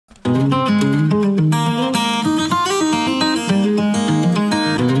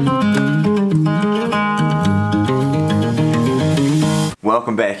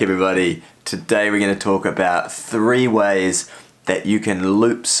Welcome back everybody. Today we're going to talk about 3 ways that you can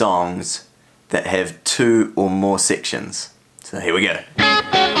loop songs that have 2 or more sections. So here we go.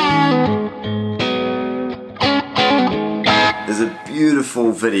 There's a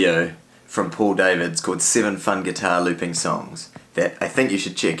beautiful video from Paul Davids called 7 Fun Guitar Looping Songs that I think you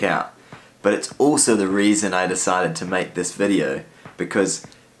should check out. But it's also the reason I decided to make this video, because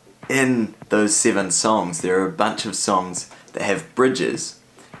in those 7 songs there are a bunch of songs that have bridges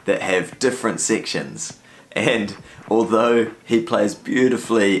that have different sections, and although he plays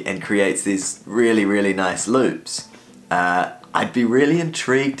beautifully and creates these really nice loops, I'd be really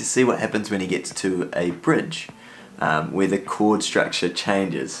intrigued to see what happens when he gets to a bridge where the chord structure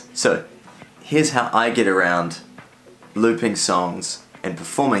changes. So here's how I get around looping songs and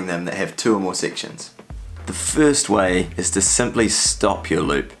performing them that have 2 or more sections. The first way is to simply stop your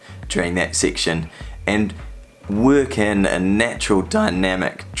loop during that section and work in a natural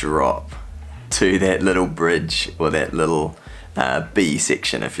dynamic drop to that little bridge, or that little B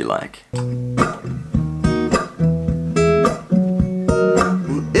section if you like.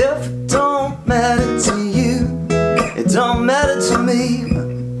 If it don't matter to you, it don't matter to me.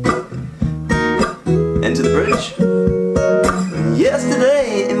 Into the bridge.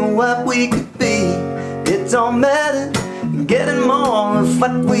 Yesterday and what we could be, it don't matter. Getting more of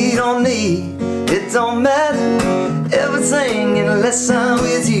what we don't need. It don't matter, everything unless I'm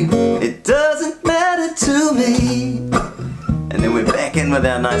with you. It doesn't matter to me. And then we're back in with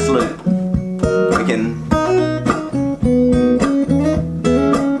our nice loop. We can...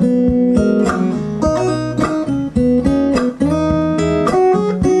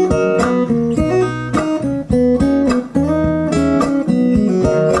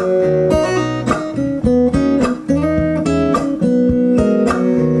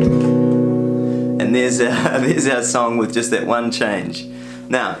 there's our song with just that one change.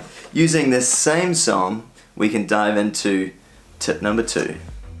 Now, using this same song, we can dive into tip number 2.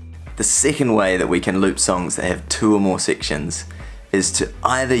 The second way that we can loop songs that have 2 or more sections is to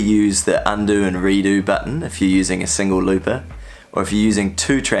either use the undo and redo button if you're using a single looper, or if you're using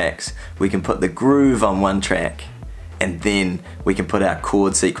 2 tracks, we can put the groove on one track and then we can put our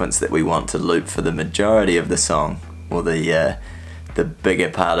chord sequence that we want to loop for the majority of the song, or the bigger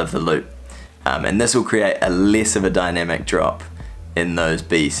part of the loop. And this will create a less of a dynamic drop in those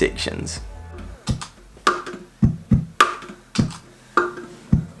B sections.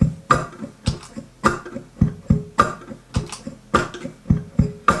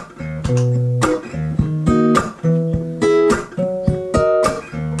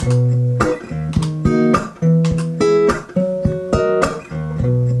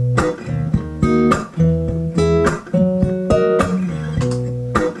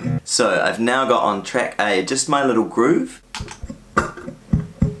 So I've now got on track A just my little groove.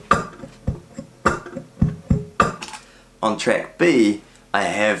 On track B I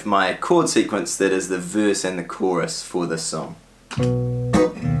have my chord sequence that is the verse and the chorus for this song. Again,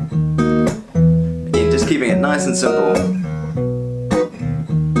 just keeping it nice and simple.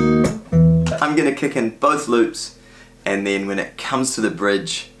 I'm going to kick in both loops, and then when it comes to the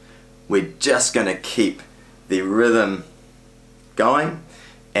bridge we're just going to keep the rhythm going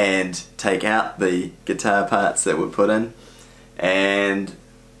and take out the guitar parts that were put in, and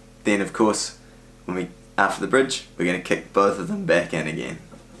then of course after the bridge we're going to kick both of them back in again.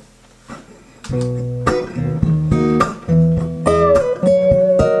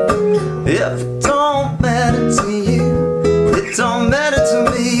 If it don't matter to you, it don't matter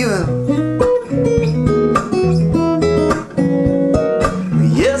to me.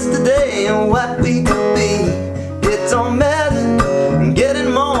 Yesterday and what we could be, it don't matter.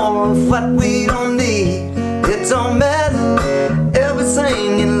 Getting more of what we don't need. It don't matter,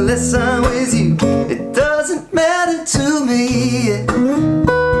 everything unless I'm with you. It doesn't matter to me.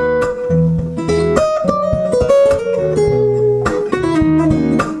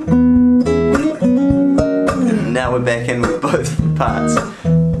 And now we're back in with both parts.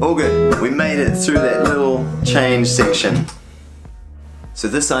 All good. We made it through that little change section. So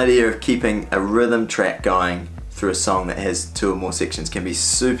this idea of keeping a rhythm track going through a song that has 2 or more sections can be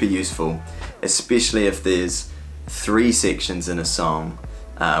super useful, especially if there's 3 sections in a song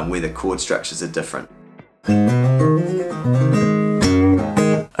where the chord structures are different.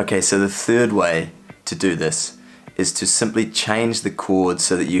 Okay, so the third way to do this is to simply change the chords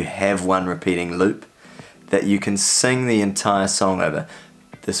so that you have one repeating loop that you can sing the entire song over.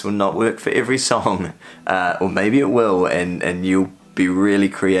 This will not work for every song, or maybe it will, and you'll be really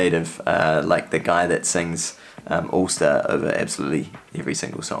creative, like the guy that sings All-Star over absolutely every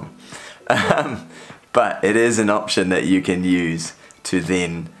single song. But it is an option that you can use to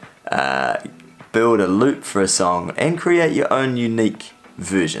then build a loop for a song and create your own unique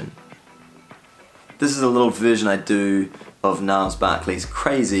version. This is a little version I do of Gnarls Barkley's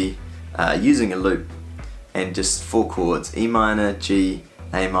Crazy using a loop and just 4 chords: E minor, G,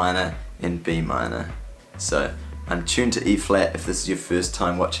 A minor and B minor. So I'm tuned to E flat if this is your first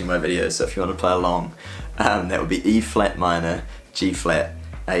time watching my videos, so if you want to play along, that would be E flat minor, G flat,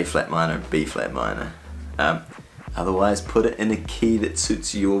 A flat minor and B flat minor. Otherwise put it in a key that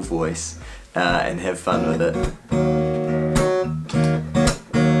suits your voice and have fun with it.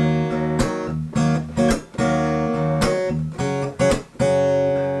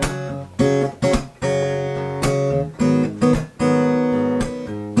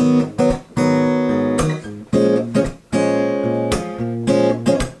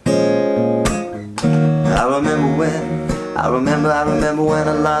 I remember when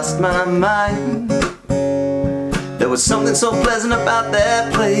I lost my mind. There was something so pleasant about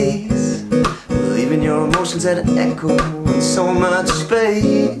that place, leaving your emotions at an echo in so much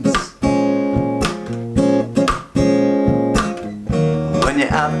space. When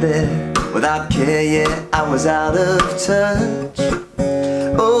you're out there without care, yeah, I was out of touch.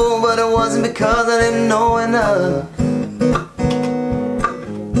 Oh, but it wasn't because I didn't know enough,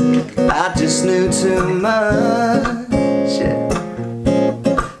 I just knew too much. Yeah.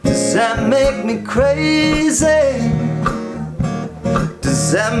 Does that make me crazy?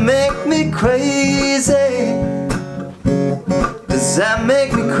 Does that make me crazy? Does that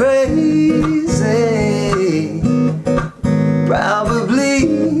make me crazy?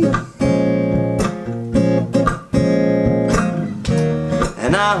 Probably.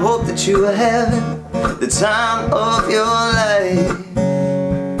 And I hope that you are having the time of your life.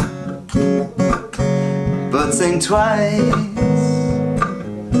 But think twice,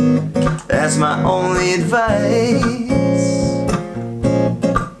 that's my only advice.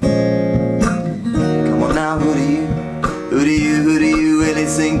 Come on now, who do you really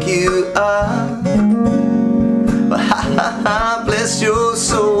think you are? Well, ha ha ha, bless your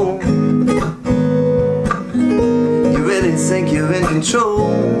soul. You really think you're in control?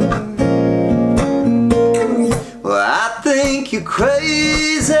 Well, I think you're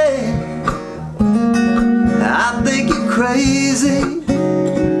crazy. I think you're crazy.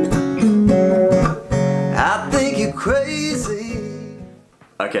 I think you're crazy.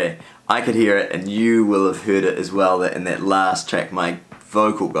 Okay, I could hear it and you will have heard it as well, that in that last track my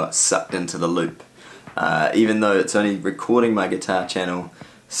vocal got sucked into the loop. Even though it's only recording my guitar channel,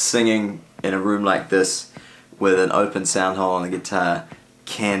 singing in a room like this with an open sound hole on the guitar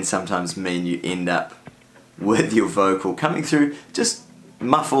can sometimes mean you end up with your vocal coming through just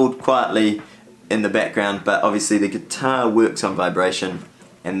muffled quietly in the background, but obviously the guitar works on vibration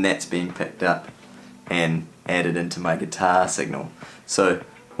and that's being picked up and added into my guitar signal. So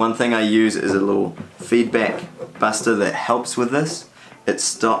one thing I use is a little feedback buster that helps with this. It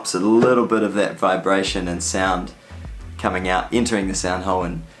stops a little bit of that vibration and sound coming out, entering the sound hole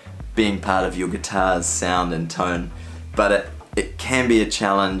and being part of your guitar's sound and tone. But it can be a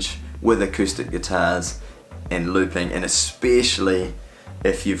challenge with acoustic guitars and looping, and especially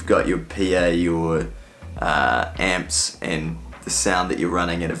if you've got your PA, your amps and the sound that you're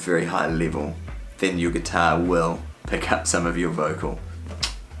running at a very high level, then your guitar will pick up some of your vocal.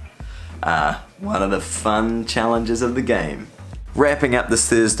 One of the fun challenges of the game. Wrapping up this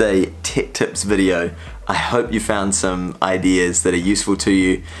Thursday Tech Tips video, I hope you found some ideas that are useful to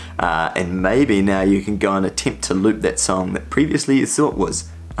you, and maybe now you can go and attempt to loop that song that previously you thought was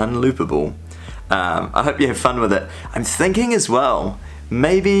unloopable. I hope you have fun with it. I'm thinking as well,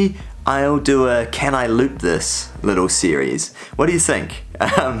 maybe I'll do a Can I Loop This little series. What do you think?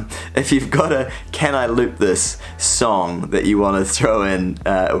 If you've got a Can I Loop This song that you want to throw in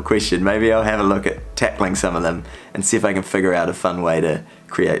or question, maybe I'll have a look at tackling some of them and see if I can figure out a fun way to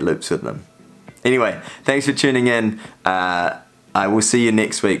create loops with them. Anyway, thanks for tuning in. I will see you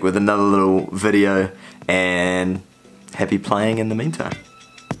next week with another little video, and happy playing in the meantime.